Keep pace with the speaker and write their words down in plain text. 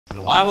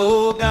I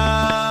woke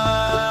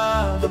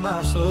down to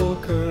my soul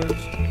cursed.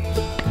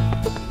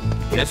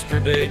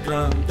 Yesterday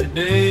drunk,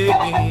 today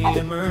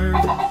emerged.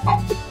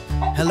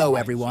 Hello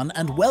everyone,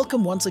 and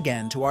welcome once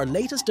again to our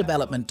latest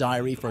development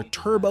diary for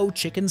Turbo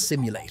Chicken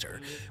Simulator.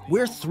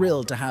 We're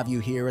thrilled to have you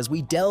here as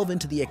we delve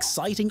into the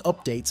exciting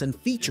updates and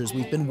features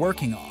we've been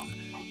working on.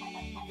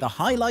 The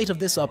highlight of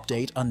this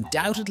update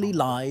undoubtedly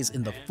lies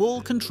in the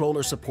full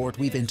controller support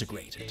we've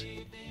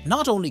integrated.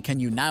 Not only can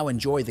you now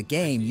enjoy the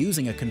game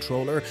using a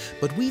controller,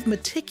 but we've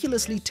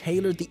meticulously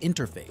tailored the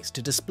interface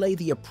to display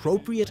the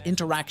appropriate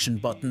interaction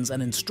buttons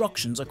and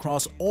instructions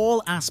across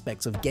all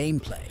aspects of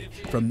gameplay,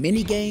 from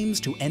minigames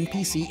to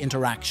NPC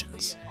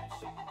interactions.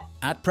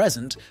 At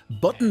present,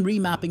 button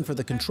remapping for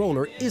the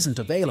controller isn't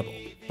available,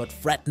 but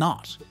fret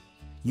not.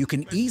 You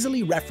can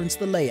easily reference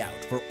the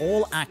layout for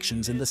all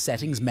actions in the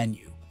settings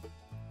menu.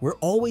 We're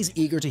always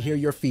eager to hear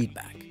your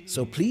feedback,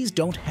 so please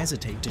don't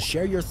hesitate to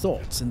share your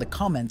thoughts in the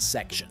comments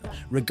section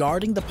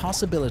regarding the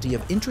possibility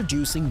of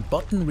introducing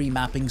button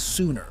remapping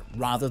sooner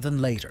rather than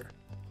later.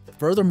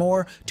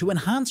 Furthermore, to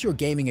enhance your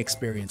gaming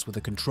experience with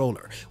a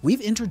controller,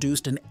 we've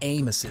introduced an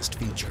aim assist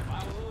feature.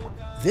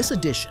 This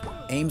addition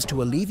aims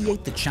to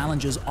alleviate the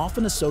challenges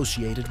often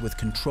associated with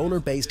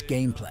controller-based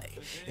gameplay,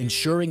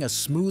 ensuring a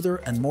smoother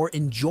and more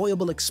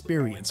enjoyable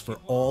experience for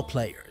all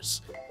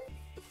players.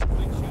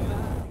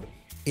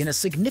 In a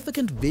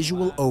significant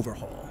visual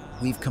overhaul,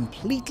 we've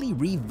completely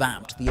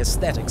revamped the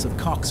aesthetics of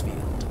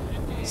Cocksfield.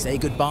 Say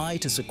goodbye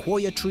to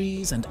sequoia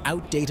trees and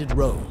outdated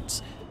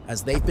roads,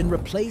 as they've been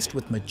replaced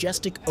with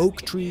majestic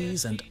oak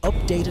trees and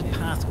updated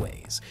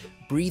pathways,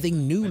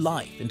 breathing new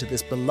life into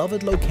this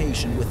beloved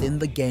location within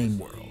the game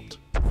world.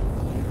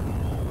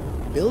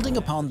 Building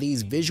upon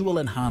these visual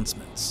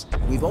enhancements,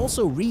 we've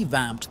also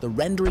revamped the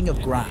rendering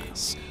of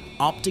grass,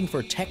 opting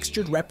for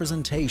textured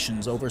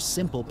representations over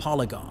simple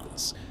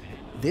polygons.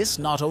 This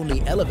not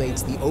only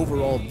elevates the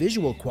overall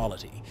visual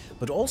quality,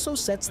 but also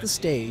sets the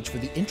stage for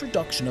the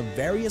introduction of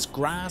various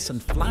grass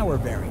and flower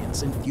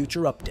variants in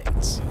future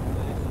updates.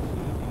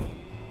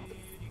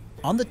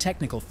 On the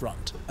technical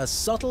front, a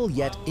subtle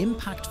yet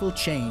impactful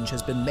change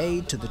has been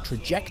made to the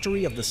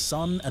trajectory of the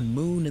sun and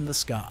moon in the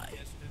sky.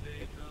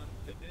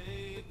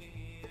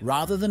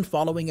 Rather than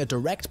following a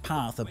direct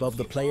path above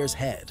the player's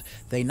head,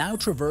 they now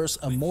traverse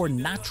a more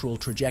natural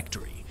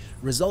trajectory,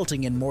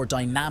 resulting in more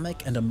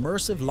dynamic and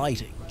immersive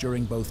lighting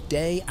during both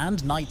day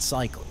and night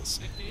cycles.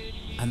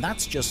 And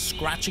that's just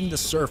scratching the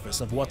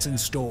surface of what's in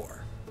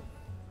store.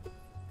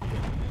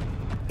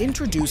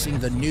 Introducing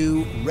the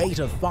new Rate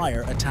of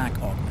Fire attack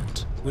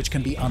augment, which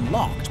can be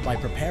unlocked by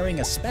preparing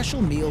a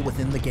special meal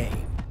within the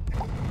game.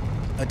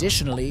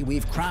 Additionally,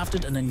 we've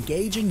crafted an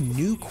engaging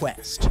new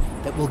quest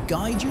that will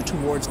guide you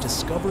towards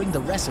discovering the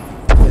recipe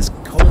for this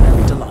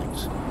culinary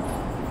delight.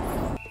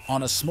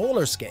 On a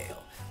smaller scale,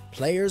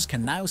 players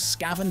can now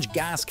scavenge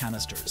gas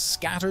canisters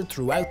scattered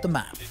throughout the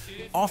map,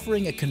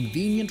 offering a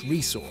convenient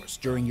resource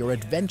during your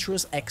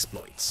adventurous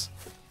exploits.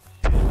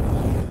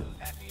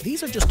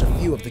 These are just a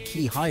few of the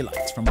key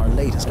highlights from our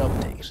latest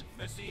update.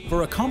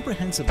 For a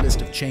comprehensive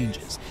list of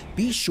changes,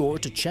 be sure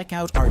to check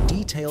out our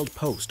detailed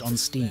post on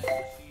Steam.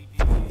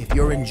 If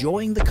you're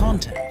enjoying the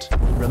content,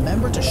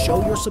 remember to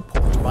show your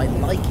support by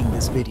liking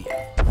this video,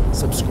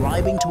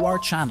 subscribing to our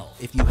channel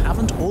if you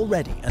haven't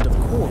already, and of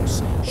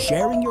course,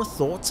 sharing your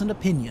thoughts and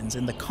opinions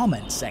in the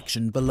comments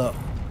section below.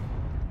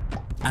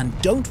 And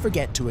don't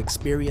forget to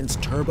experience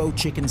Turbo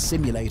Chicken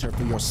Simulator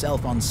for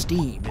yourself on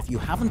Steam if you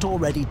haven't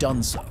already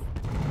done so.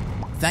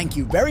 Thank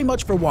you very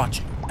much for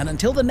watching, and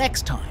until the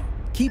next time,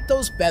 keep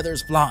those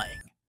feathers flying.